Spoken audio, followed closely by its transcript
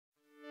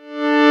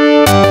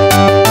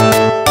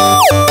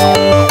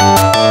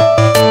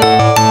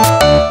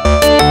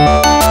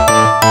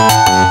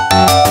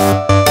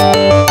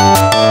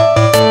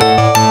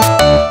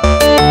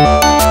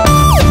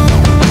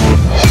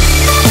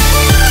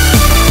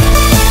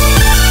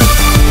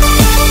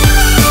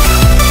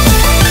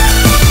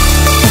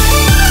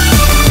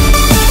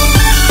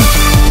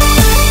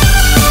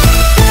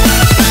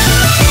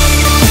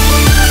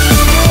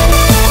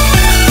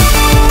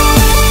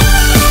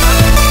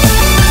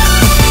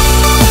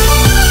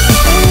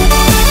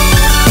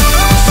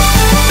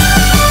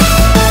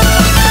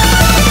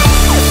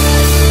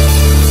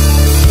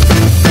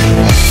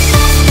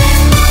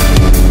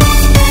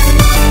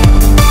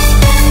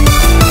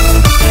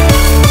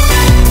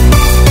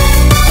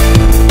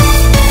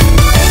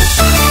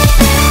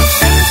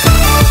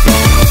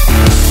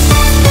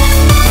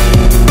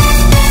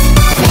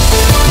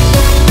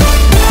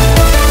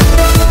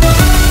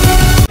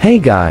Hey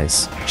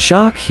guys,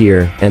 Shock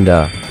here, and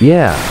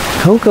yeah,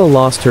 Coco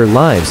lost her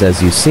lives as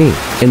you see,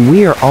 and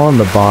we are on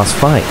the boss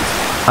fight.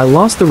 I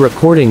lost the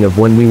recording of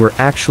when we were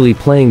actually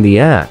playing the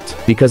act,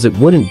 because it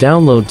wouldn't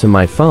download to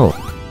my phone.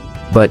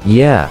 But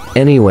yeah,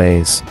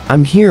 anyways,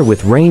 I'm here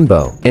with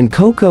Rainbow, and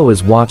Coco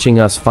is watching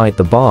us fight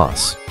the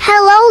boss.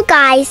 Hello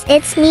guys,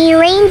 it's me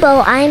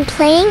Rainbow. I'm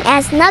playing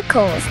as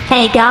Knuckles.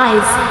 Hey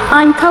guys,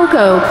 I'm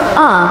Coco.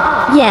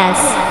 Yes,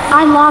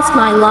 I lost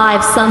my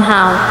life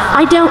somehow.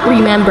 I don't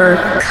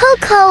remember.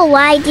 Coco,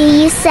 why do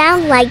you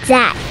sound like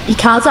that?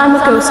 Because I'm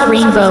a ghost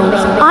Rainbow.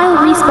 I'll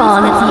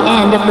respawn at the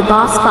end of the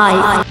boss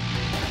fight.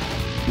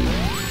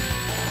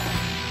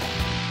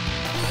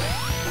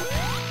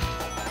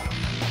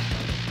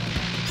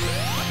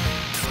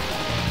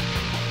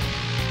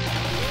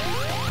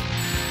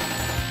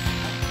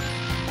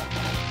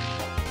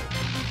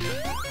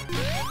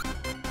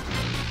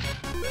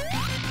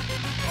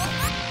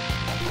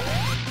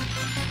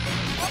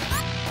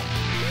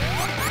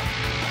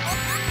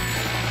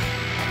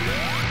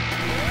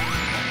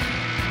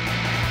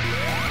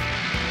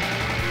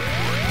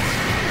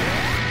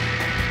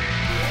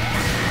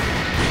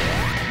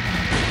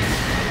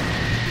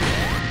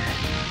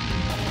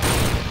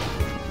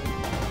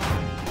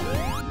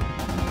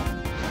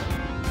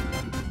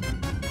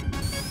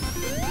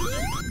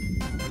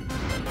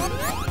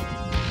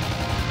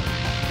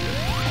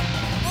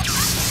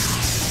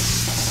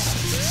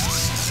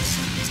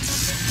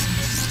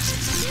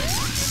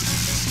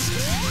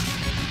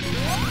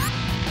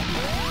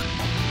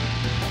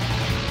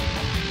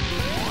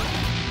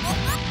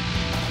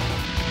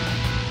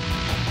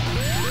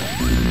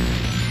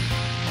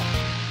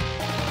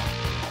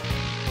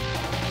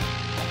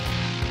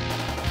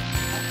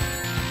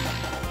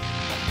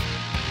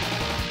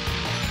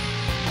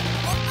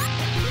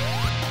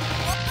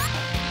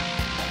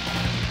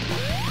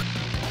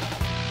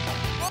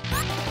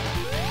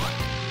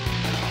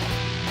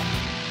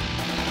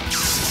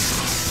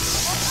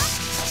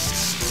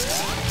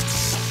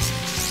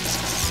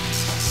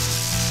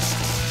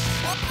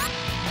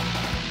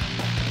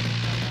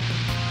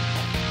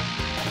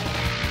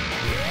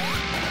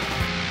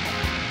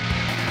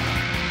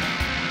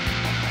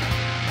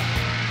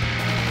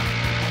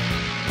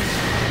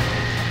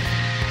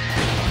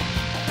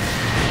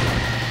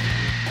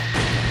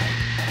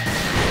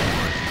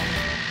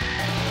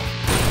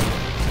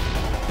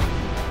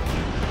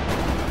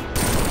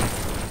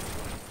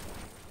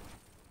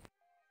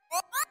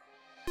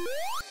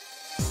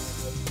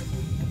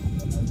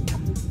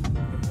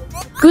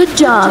 Good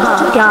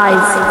job,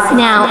 guys.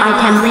 Now I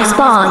can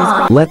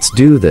respawn. Let's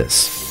do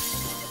this.